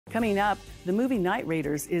Coming up, the movie Night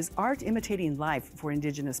Raiders is art imitating life for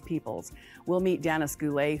Indigenous peoples. We'll meet Danis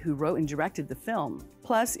Goulet, who wrote and directed the film.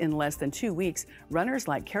 Plus, in less than 2 weeks, runners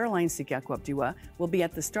like Caroline Sekaquaptewa will be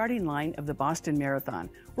at the starting line of the Boston Marathon.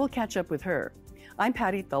 We'll catch up with her. I'm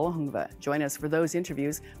Patty Thalahungva. Join us for those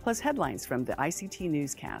interviews, plus headlines from the ICT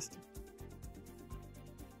Newscast.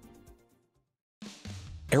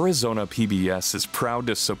 Arizona PBS is proud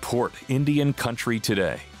to support Indian Country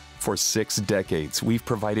Today. For 6 decades, we've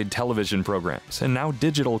provided television programs and now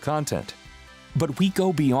digital content. But we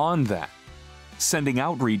go beyond that, sending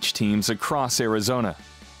outreach teams across Arizona,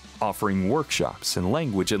 offering workshops in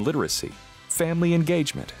language and literacy, family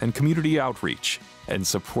engagement and community outreach, and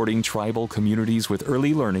supporting tribal communities with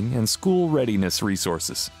early learning and school readiness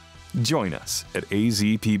resources. Join us at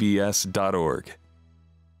azpbs.org.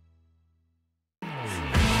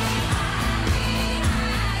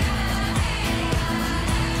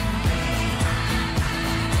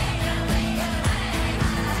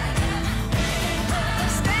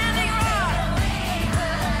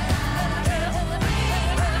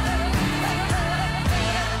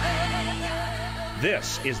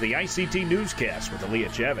 This is the ICT Newscast with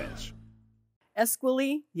Aaliyah Chavez.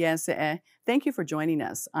 Esquili, yes, thank you for joining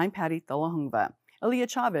us. I'm Patty Thalahungva. Aaliyah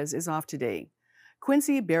Chavez is off today.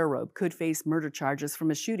 Quincy Bearrobe could face murder charges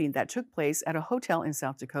from a shooting that took place at a hotel in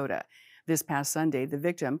South Dakota. This past Sunday, the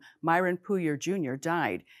victim, Myron Puyer Jr.,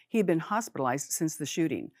 died. He had been hospitalized since the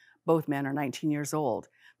shooting. Both men are 19 years old.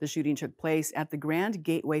 The shooting took place at the Grand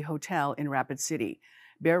Gateway Hotel in Rapid City.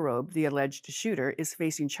 Bearrobe, the alleged shooter, is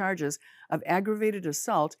facing charges of aggravated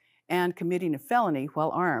assault and committing a felony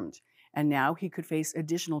while armed. And now he could face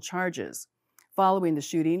additional charges. Following the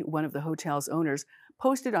shooting, one of the hotel's owners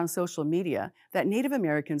posted on social media that Native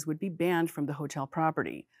Americans would be banned from the hotel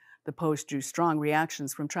property. The post drew strong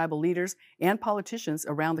reactions from tribal leaders and politicians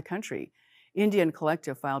around the country. Indian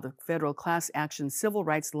Collective filed a federal class action civil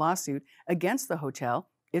rights lawsuit against the hotel,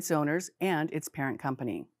 its owners, and its parent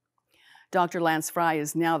company. Dr. Lance Fry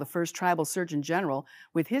is now the first tribal surgeon general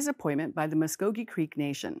with his appointment by the Muskogee Creek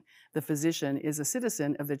Nation. The physician is a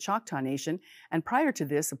citizen of the Choctaw Nation, and prior to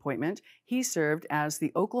this appointment, he served as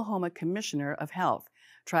the Oklahoma Commissioner of Health.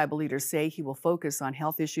 Tribal leaders say he will focus on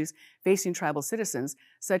health issues facing tribal citizens,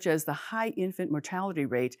 such as the high infant mortality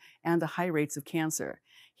rate and the high rates of cancer.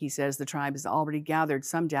 He says the tribe has already gathered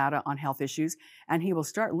some data on health issues, and he will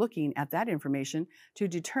start looking at that information to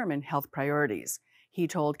determine health priorities. He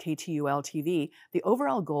told KTUL-TV the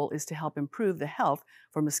overall goal is to help improve the health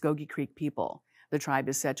for Muskogee Creek people. The tribe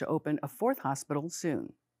is set to open a 4th hospital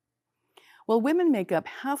soon. Well, women make up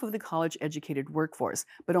half of the college-educated workforce,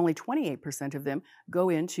 but only 28% of them go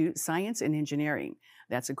into science and engineering.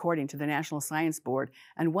 That's according to the National Science Board,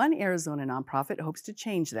 and one Arizona nonprofit hopes to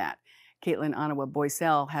change that. Caitlin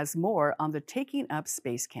Anawa-Boisel has more on the Taking Up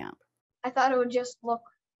Space Camp. I thought it would just look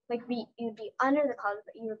like you'd be under the clouds,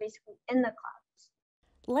 but you were basically in the clouds.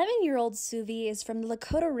 11-year-old Suvi is from the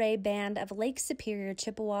Lakota Ray Band of Lake Superior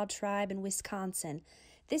Chippewa Tribe in Wisconsin.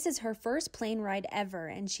 This is her first plane ride ever,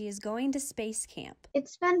 and she is going to space camp.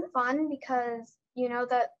 It's been fun because you know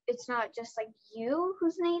that it's not just like you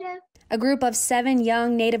who's Native. A group of 7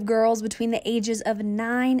 young Native girls between the ages of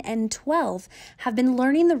 9 and 12 have been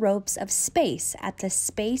learning the ropes of space at the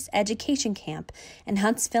Space Education Camp in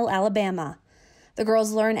Huntsville, Alabama. The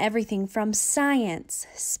girls learn everything from science,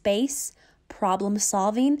 space, problem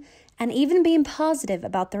solving, and even being positive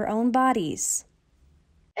about their own bodies.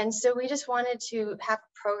 And so we just wanted to have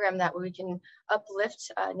a program that we can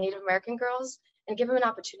uplift Native American girls and give them an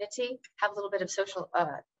opportunity, have a little bit of social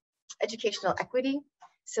educational equity,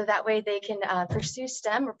 so that way they can pursue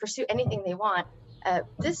STEM or pursue anything they want.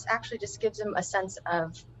 This actually just gives them a sense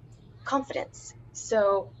of confidence.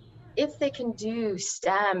 So if they can do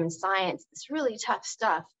STEM and science, it's really tough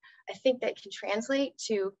stuff, I think that can translate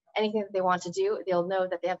to anything that they want to do. They'll know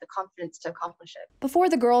that they have the confidence to accomplish it. Before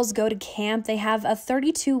the girls go to camp, they have a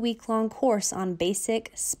 32-week-long course on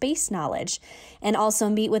basic space knowledge and also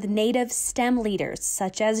meet with Native STEM leaders,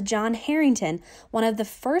 such as John Harrington, one of the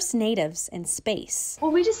first natives in space.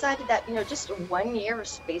 Well, we decided that, just 1 year of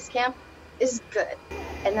space camp is good,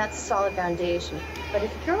 and that's a solid foundation. But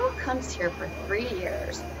if a girl comes here for 3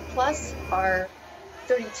 years, plus our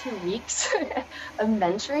 32 weeks of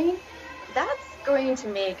mentoring, that's going to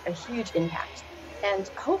make a huge impact. And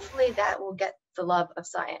hopefully that will get the love of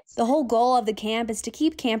science. The whole goal of the camp is to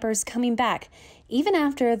keep campers coming back, even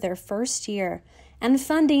after their first year. And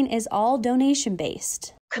funding is all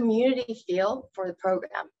donation-based. Community feel for the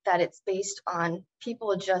program, that it's based on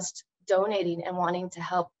people just donating and wanting to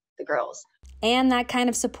help the girls. And that kind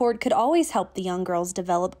of support could always help the young girls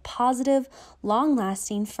develop positive,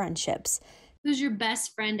 long-lasting friendships. Who's your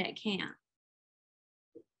best friend at camp?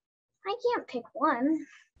 I can't pick one.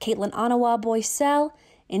 Caitlin Onawa Boycell,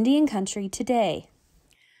 Indian Country Today.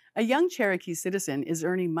 A young Cherokee citizen is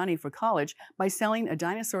earning money for college by selling a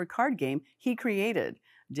dinosaur card game he created.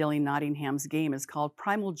 Dylan Nottingham's game is called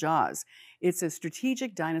Primal Jaws. It's a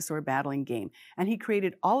strategic dinosaur battling game, and he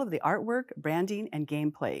created all of the artwork, branding, and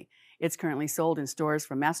gameplay. It's currently sold in stores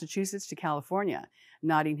from Massachusetts to California.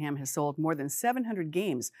 Nottingham has sold more than 700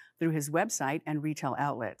 games through his website and retail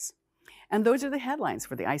outlets. And those are the headlines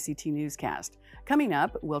for the ICT Newscast. Coming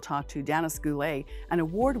up, we'll talk to Danis Goulet, an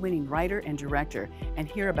award-winning writer and director, and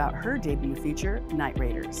hear about her debut feature, Night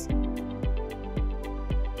Raiders.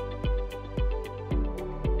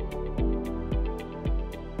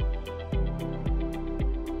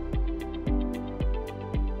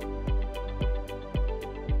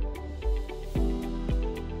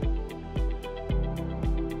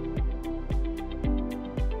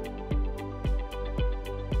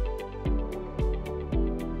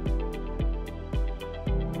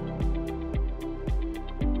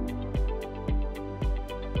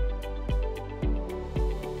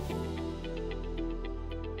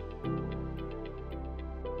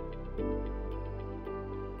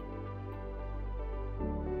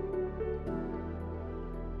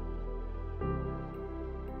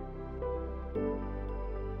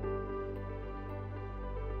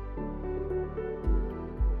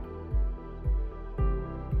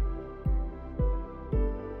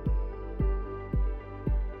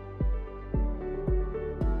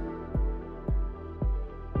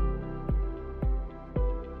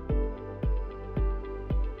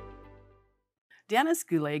 Danis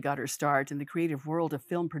Goulet got her start in the creative world of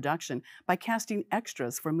film production by casting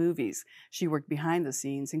extras for movies. She worked behind the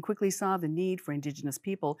scenes and quickly saw the need for Indigenous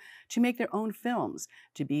people to make their own films,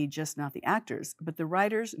 to be just not the actors, but the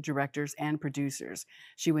writers, directors, and producers.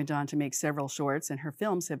 She went on to make several shorts, and her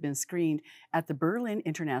films have been screened at the Berlin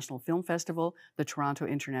International Film Festival, the Toronto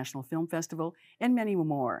International Film Festival, and many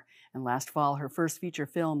more. And last fall, her first feature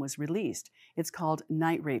film was released. It's called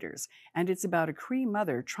Night Raiders, and it's about a Cree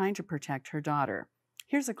mother trying to protect her daughter.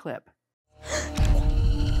 Here's a clip.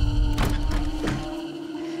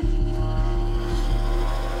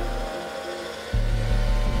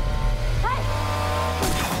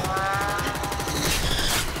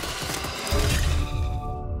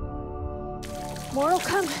 More will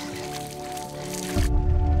come.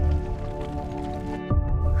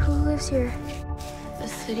 Who lives here? The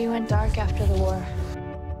city went dark after the war.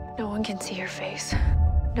 No one can see her face.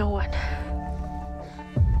 No one.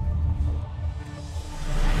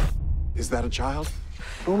 Is that a child?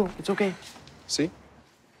 No, it's okay. See?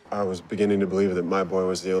 I was beginning to believe that my boy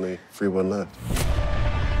was the only free one left.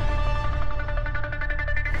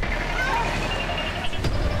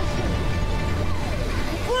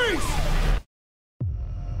 Freeze!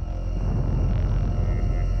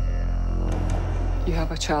 You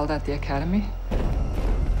have a child at the academy?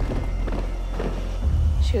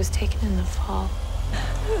 She was taken in the fall.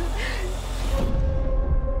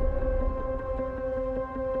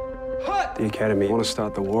 The Academy want to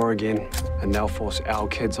start the war again, and they'll force our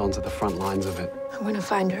kids onto the front lines of it. I'm gonna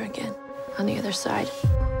find her again, on the other side.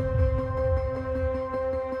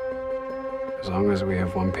 As long as we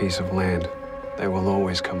have one piece of land, they will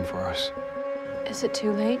always come for us. Is it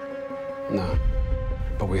too late? No,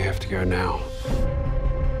 but we have to go now.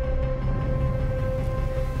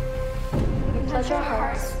 We pledge our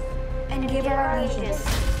hearts and give our allegiance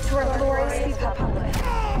to our glorious republic,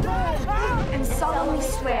 and solemnly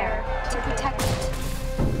swear to protect it.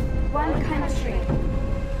 One country,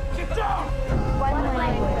 one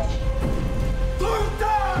language,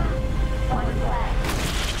 one flag.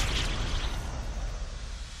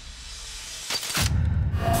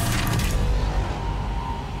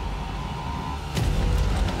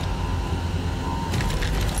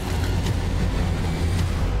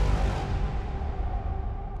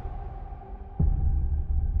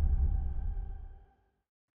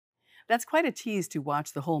 That's quite a tease to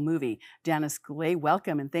watch the whole movie. Danis Goulet,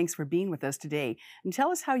 welcome and thanks for being with us today. And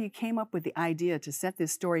tell us how you came up with the idea to set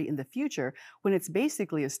this story in the future when it's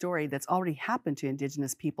basically a story that's already happened to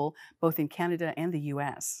Indigenous people, both in Canada and the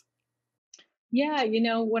U.S. Yeah, you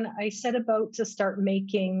know, when I set about to start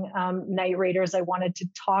making Night Raiders, I wanted to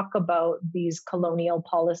talk about these colonial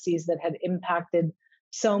policies that had impacted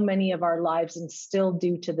so many of our lives and still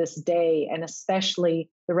do to this day, and especially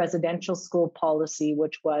the residential school policy,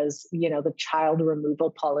 which was, you know, the child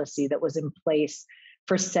removal policy that was in place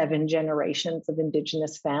for 7 generations of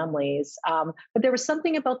Indigenous families. But there was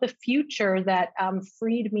something about the future that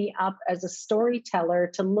freed me up as a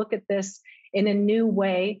storyteller to look at this in a new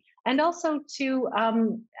way, and also to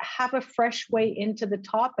have a fresh way into the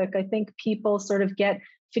topic. I think people sort of get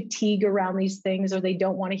fatigue around these things, or they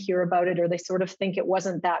don't want to hear about it, or they sort of think it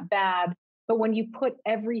wasn't that bad. But when you put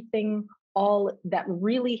everything, all that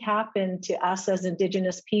really happened to us as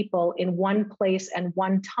Indigenous people in one place and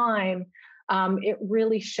one time, it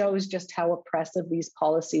really shows just how oppressive these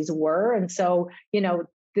policies were. And so,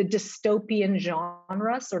 the dystopian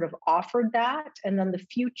genre sort of offered that, and then the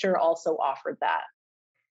future also offered that.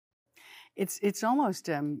 It's almost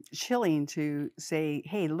chilling to say,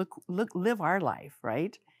 hey, look, live our life,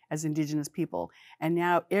 right, as Indigenous people. And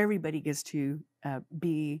now everybody gets to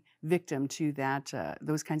be victim to that,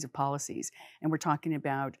 those kinds of policies. And we're talking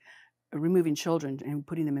about removing children and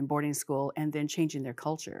putting them in boarding school and then changing their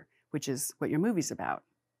culture, which is what your movie's about.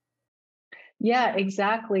 Yeah,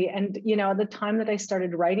 exactly. And, at the time that I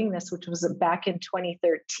started writing this, which was back in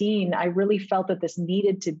 2013, I really felt that this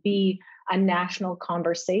needed to be a national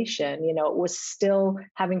conversation. It was still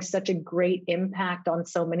having such a great impact on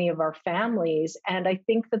so many of our families. And I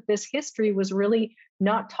think that this history was really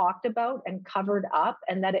not talked about and covered up,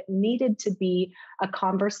 and that it needed to be a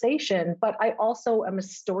conversation. But I also am a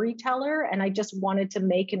storyteller, and I just wanted to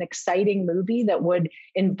make an exciting movie that would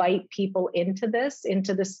invite people into this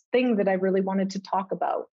thing that I really wanted to talk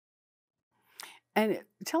about. And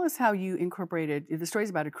tell us how you incorporated, the story's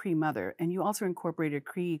about a Cree mother, and you also incorporated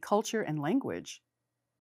Cree culture and language.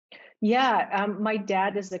 Yeah, my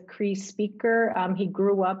dad is a Cree speaker. He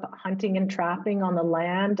grew up hunting and trapping on the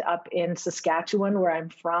land up in Saskatchewan, where I'm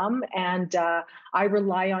from. And I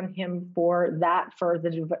rely on him for that, for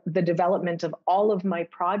the development of all of my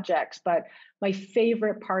projects. But my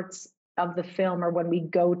favorite parts of the film are when we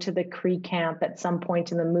go to the Cree camp at some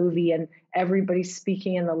point in the movie and everybody's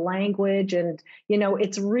speaking in the language. And,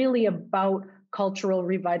 it's really about cultural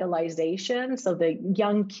revitalization. So the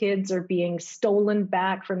young kids are being stolen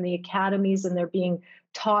back from the academies, and they're being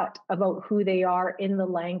taught about who they are in the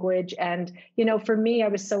language. And, for me, I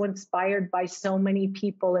was so inspired by so many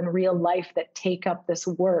people in real life that take up this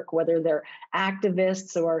work, whether they're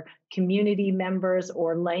activists or community members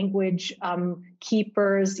or language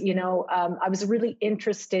keepers. I was really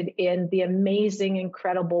interested in the amazing,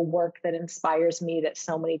 incredible work that inspires me that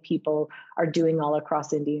so many people are doing all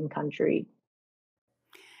across Indian country.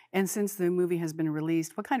 And since the movie has been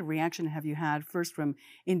released, what kind of reaction have you had, first from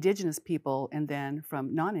Indigenous people and then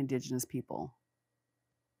from non-Indigenous people?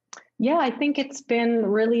 Yeah, I think it's been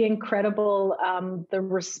really incredible, the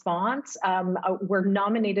response. We're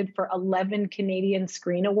nominated for 11 Canadian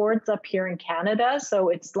Screen Awards up here in Canada. So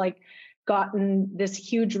it's gotten this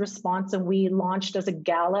huge response, and we launched as a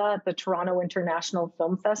gala at the Toronto International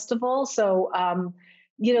Film Festival. So,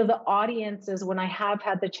 the audiences, when I have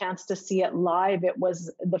had the chance to see it live, it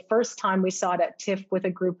was the first time we saw it at TIFF with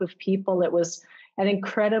a group of people. It was an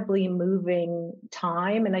incredibly moving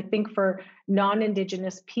time. And I think for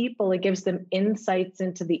non-Indigenous people, it gives them insights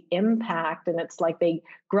into the impact, and it's like they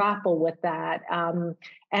grapple with that.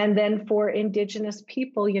 And then for Indigenous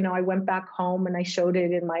people, I went back home and I showed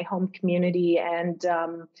it in my home community, and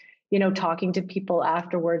talking to people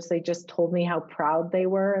afterwards, they just told me how proud they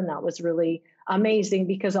were. And that was really amazing,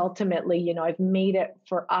 because ultimately, I've made it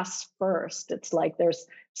for us first. It's like there's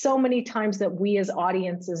so many times that we as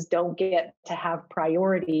audiences don't get to have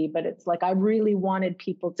priority, but it's like I really wanted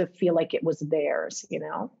people to feel like it was theirs.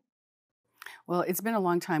 Well, it's been a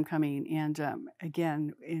long time coming. And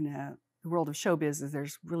again, in the world of show business,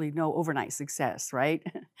 there's really no overnight success, right?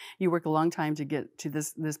 You work a long time to get to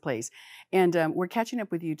this place. And we're catching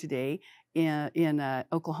up with you today in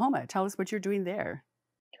Oklahoma. Tell us what you're doing there.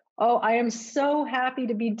 Oh, I am so happy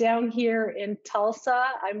to be down here in Tulsa.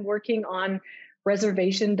 I'm working on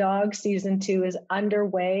Reservation Dogs. Season 2 is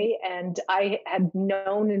underway. And I had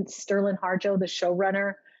known Sterling Harjo, the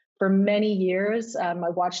showrunner, for many years. I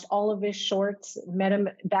watched all of his shorts, met him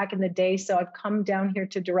back in the day. So I've come down here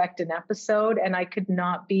to direct an episode, and I could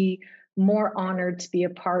not be more honored to be a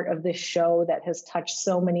part of this show that has touched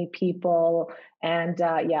so many people. And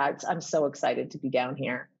I'm so excited to be down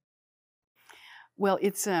here. Well,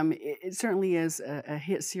 it certainly is a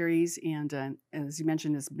hit series, and as you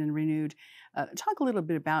mentioned, it's been renewed. Talk a little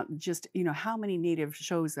bit about just how many Native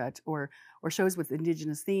shows or shows with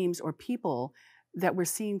Indigenous themes or people that we're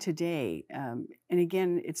seeing today. And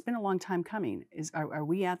again, it's been a long time coming. Are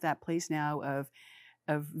we at that place now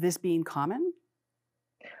of this being common?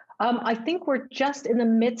 I think we're just in the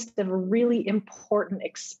midst of a really important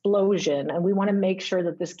explosion, and we want to make sure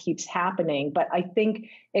that this keeps happening. But I think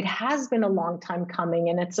it has been a long time coming,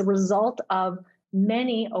 and it's a result of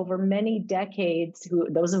over many decades,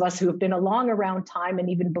 those of us who have been along around time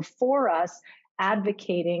and even before us,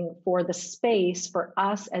 advocating for the space for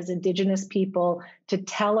us as Indigenous people to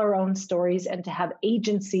tell our own stories and to have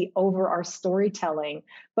agency over our storytelling.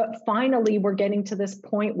 But finally, we're getting to this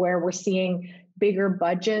point where we're seeing bigger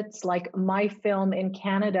budgets. Like my film in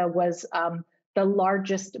Canada was the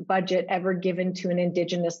largest budget ever given to an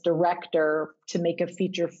Indigenous director to make a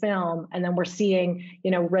feature film. And then we're seeing,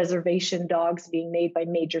 Reservation Dogs being made by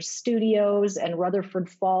major studios and Rutherford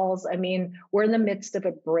Falls. I mean, we're in the midst of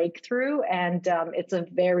a breakthrough, and it's a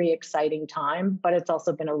very exciting time, but it's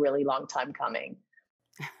also been a really long time coming.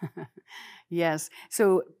 Yes.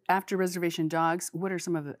 So after Reservation Dogs, what are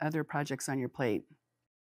some of the other projects on your plate?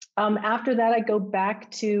 After that, I go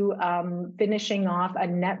back to finishing off a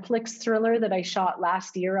Netflix thriller that I shot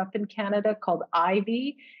last year up in Canada called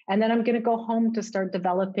Ivy. And then I'm going to go home to start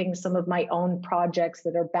developing some of my own projects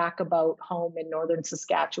that are back about home in northern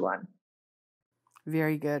Saskatchewan.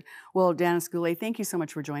 Very good. Well, Danis Goulet, thank you so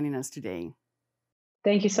much for joining us today.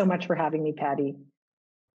 Thank you so much for having me, Patty.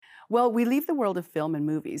 Well, we leave the world of film and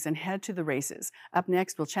movies and head to the races. Up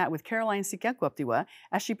next, we'll chat with Caroline Sekaquaptewa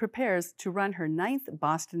as she prepares to run her 9th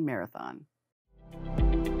Boston Marathon.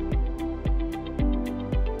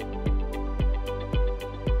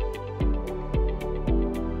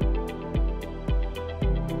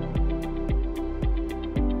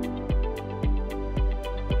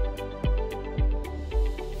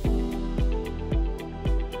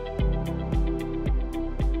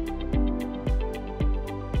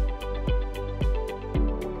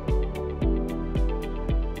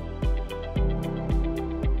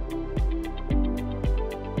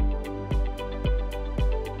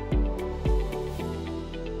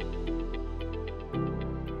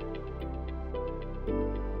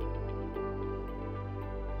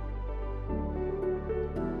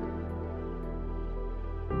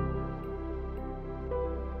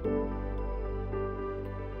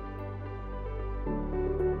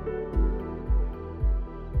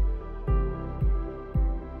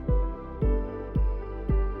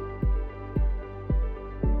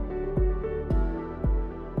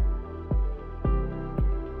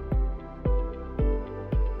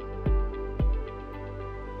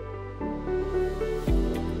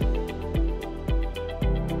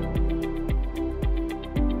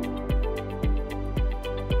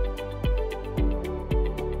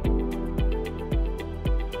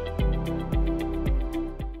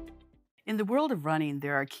 In the world of running,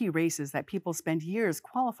 there are key races that people spend years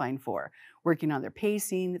qualifying for, working on their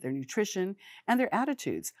pacing, their nutrition, and their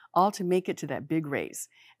attitudes, all to make it to that big race.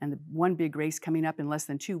 And the one big race coming up in less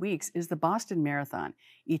than 2 weeks is the Boston Marathon.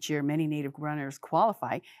 Each year, many Native runners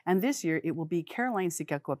qualify, and this year it will be Caroline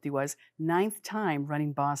Sekaquaptewa's 9th time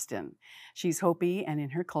running Boston. She's Hopi, and in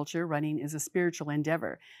her culture, running is a spiritual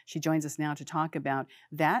endeavor. She joins us now to talk about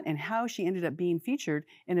that and how she ended up being featured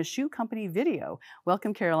in a shoe company video.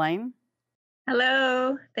 Welcome, Caroline.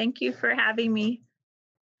 Hello, thank you for having me.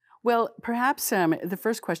 Well, perhaps the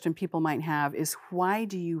first question people might have is, why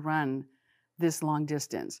do you run this long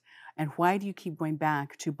distance? And why do you keep going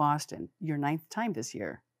back to Boston, your 9th time this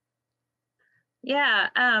year? Yeah,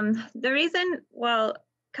 the reason, well,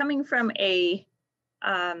 coming from a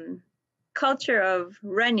culture of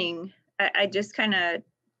running, I just kind of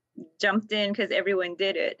jumped in because everyone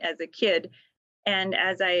did it as a kid. And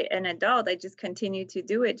as an adult, I just continue to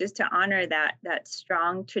do it just to honor that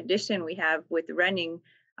strong tradition we have with running,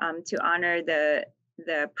 to honor the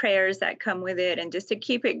prayers that come with it, and just to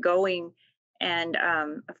keep it going. And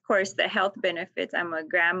of course, the health benefits. I'm a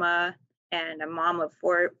grandma and a mom of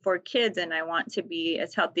four kids, and I want to be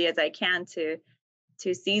as healthy as I can to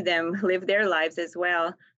see them live their lives as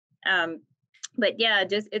well. But yeah,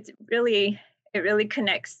 it really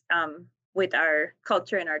connects with our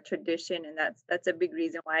culture and our tradition, and that's a big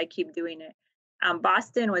reason why I keep doing it.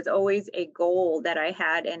 Boston was always a goal that I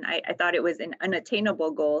had, and I thought it was an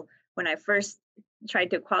unattainable goal when I first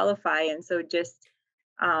tried to qualify, and so just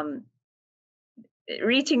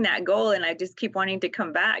reaching that goal, and I just keep wanting to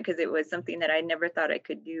come back because it was something that I never thought I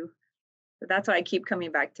could do. So that's why I keep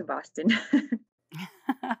coming back to Boston.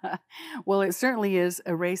 Well, it certainly is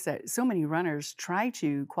a race that so many runners try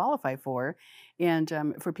to qualify for.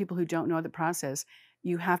 And for people who don't know the process,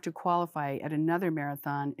 you have to qualify at another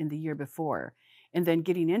marathon in the year before. And then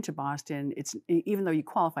getting into Boston, even though you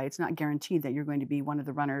qualify, it's not guaranteed that you're going to be one of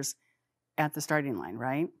the runners at the starting line,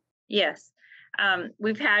 right? Yes.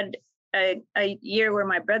 We've had a year where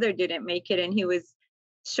my brother didn't make it, and he was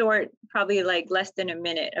short, probably like less than a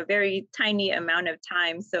minute, a very tiny amount of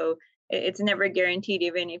time. So it's never guaranteed,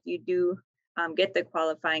 even if you do get the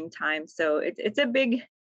qualifying time. So it's a big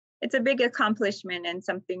accomplishment, and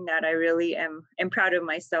something that I really am proud of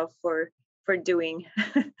myself for doing.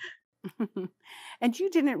 And you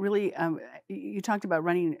didn't really, you talked about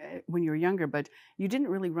running when you were younger, but you didn't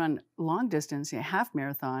really run long distance, half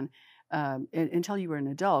marathon, until you were an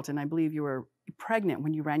adult. And I believe you were pregnant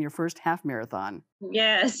when you ran your first half marathon.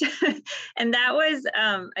 Yes. And that was,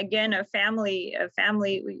 again, a family,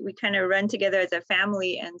 we kind of run together as a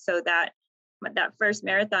family. And so that first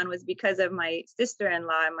marathon was because of my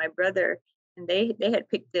sister-in-law and my brother, and they had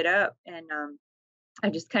picked it up, and I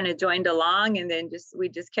just kind of joined along, and then we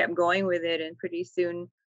just kept going with it, and pretty soon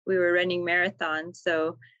we were running marathons.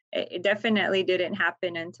 So it definitely didn't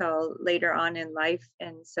happen until later on in life,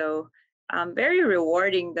 and so very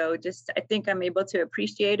rewarding though. Just I think I'm able to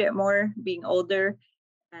appreciate it more being older,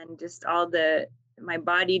 and just my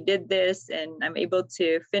body did this, and I'm able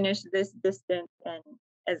to finish this distance. And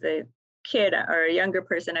as a kid or a younger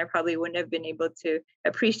person, I probably wouldn't have been able to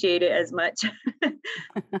appreciate it as much.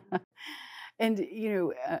 And,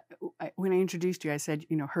 when I introduced you, I said,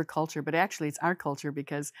 her culture, but actually it's our culture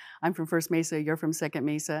because I'm from First Mesa, you're from Second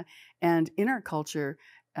Mesa. And in our culture,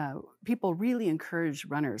 people really encourage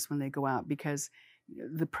runners when they go out because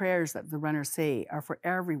the prayers that the runners say are for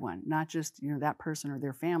everyone, not just, that person or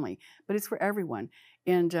their family, but it's for everyone.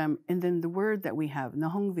 And then the word that we have,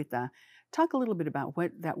 Nahongvita, talk a little bit about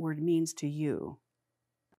what that word means to you.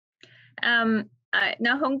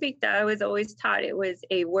 Nahongvita, I was always taught it was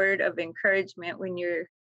a word of encouragement when you're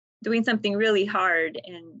doing something really hard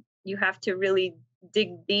and you have to really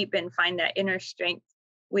dig deep and find that inner strength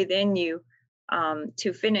within you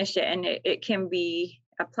to finish it. And it can be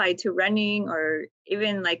applied to running or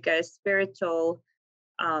even like a spiritual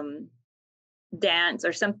dance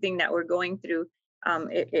or something that we're going through.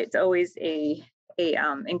 It's always a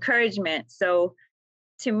encouragement. So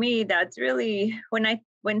to me, that's really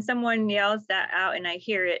when someone yells that out and I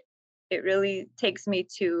hear it, it really takes me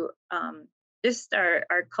to just our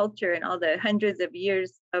culture and all the hundreds of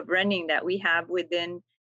years of running that we have within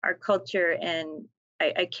our culture. And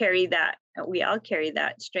I carry that, we all carry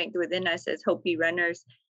that strength within us as Hopi runners.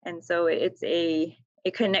 And so it's a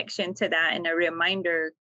connection to that and a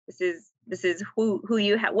reminder, this is who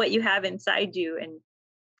you have, what you have inside you. And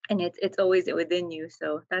it's always within you.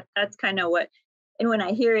 So that's kind of what, and when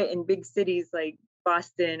I hear it in big cities like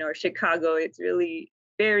Boston or Chicago, it's really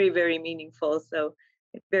very, very meaningful. So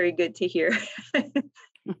it's very good to hear.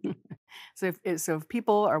 So if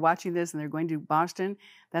people are watching this and they're going to Boston,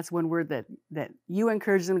 that's one word that you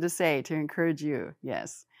encourage them to say to encourage you.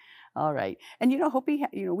 Yes. All right. And Hopi,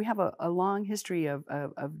 we have a long history of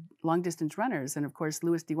long distance runners. And of course,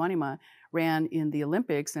 Louis Diwanima ran in the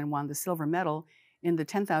Olympics and won the silver medal in the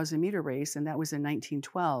 10,000 meter race. And that was in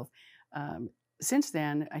 1912. Since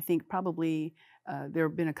then, I think probably there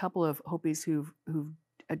have been a couple of Hopis who've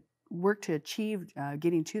worked to achieve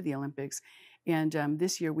getting to the Olympics. And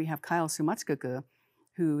this year we have Kyle Sumatskaka,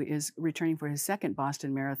 who is returning for his second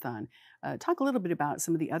Boston Marathon. Talk a little bit about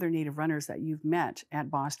some of the other Native runners that you've met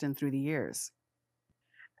at Boston through the years.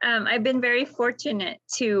 I've been very fortunate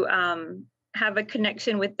to have a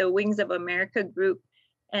connection with the Wings of America group,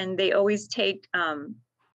 and they always take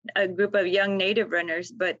a group of young Native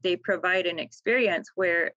runners, but they provide an experience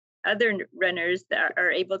where other runners that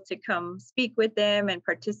are able to come speak with them and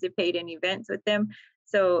participate in events with them.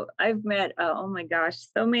 So I've met, oh my gosh,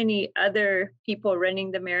 so many other people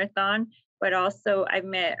running the marathon, but also I've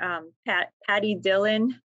met Patty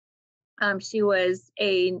Dillon. She is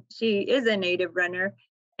a Native runner,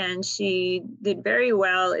 and she did very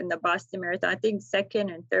well in the Boston Marathon, I think second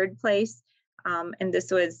and third place. And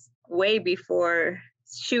this was way before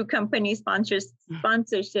shoe company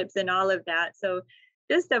sponsorships and all of that. So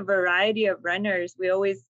just a variety of runners, we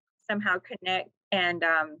always somehow connect. And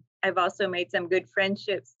I've also made some good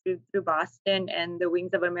friendships through Boston and the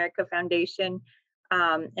Wings of America Foundation.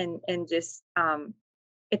 And just,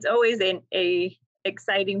 it's always a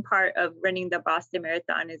exciting part of running the Boston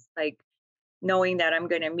Marathon is like knowing that I'm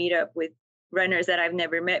going to meet up with runners that I've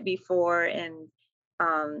never met before. And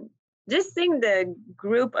just seeing the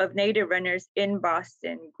group of Native runners in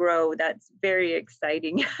Boston grow, that's very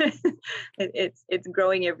exciting. It's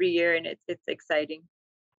growing every year, and it's exciting.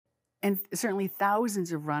 And certainly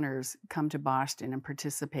thousands of runners come to Boston and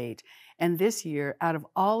participate. And this year, out of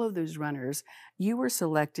all of those runners, you were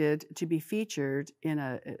selected to be featured in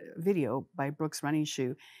a video by Brooks Running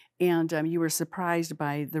Shoe. And you were surprised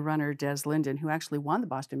by the runner, Des Linden, who actually won the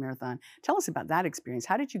Boston Marathon. Tell us about that experience.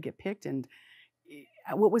 How did you get picked, and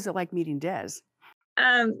what was it like meeting Des?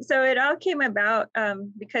 So it all came about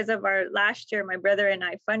because of our last year, my brother and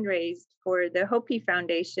I fundraised for the Hopi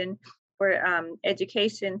Foundation for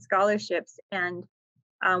education scholarships. And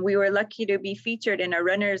we were lucky to be featured in a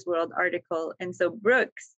Runner's World article. And so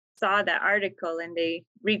Brooks saw that article and they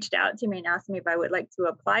reached out to me and asked me if I would like to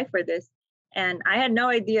apply for this. And I had no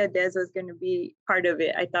idea Des was going to be part of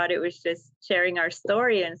it. I thought it was just sharing our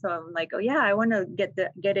story. And so I'm like, oh yeah, I want to get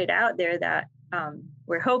it out there that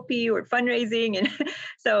we're Hopi, we're fundraising. And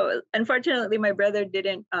so unfortunately, my brother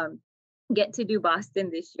didn't get to do Boston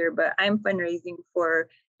this year, but I'm fundraising for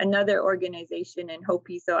another organization in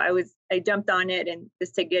Hopi. So I jumped on it and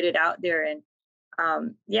just to get it out there. And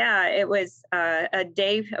yeah, it was a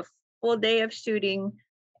full day of shooting.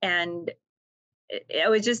 And I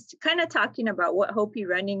was just kind of talking about what Hopi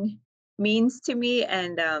running means to me.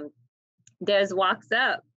 And Des walks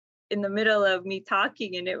up in the middle of me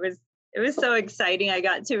talking, and it was so exciting. I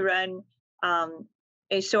got to run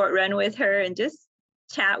a short run with her and just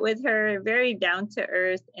chat with her, very down to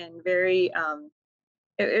earth and very,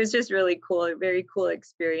 it was just really cool, a very cool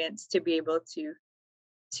experience to be able to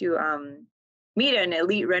meet an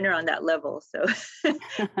elite runner on that level. So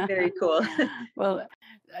very cool. Well,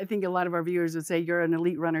 I think a lot of our viewers would say you're an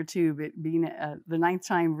elite runner too, but being the 9th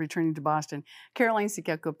time returning to Boston. Caroline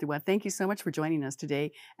Sekaquaptewa, thank you so much for joining us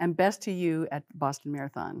today, and best to you at Boston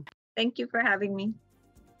Marathon. Thank you for having me.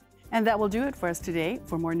 And that will do it for us today.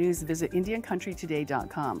 For more news, visit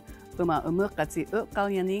IndianCountryToday.com.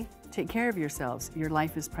 Take care of yourselves. Your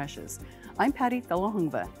life is precious. I'm Patty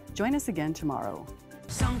Thalohungva. Join us again tomorrow.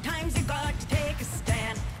 Sometimes you got to take a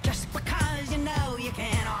stand just because you know you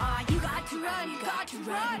can. Oh, you got to run, you got to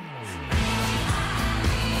run.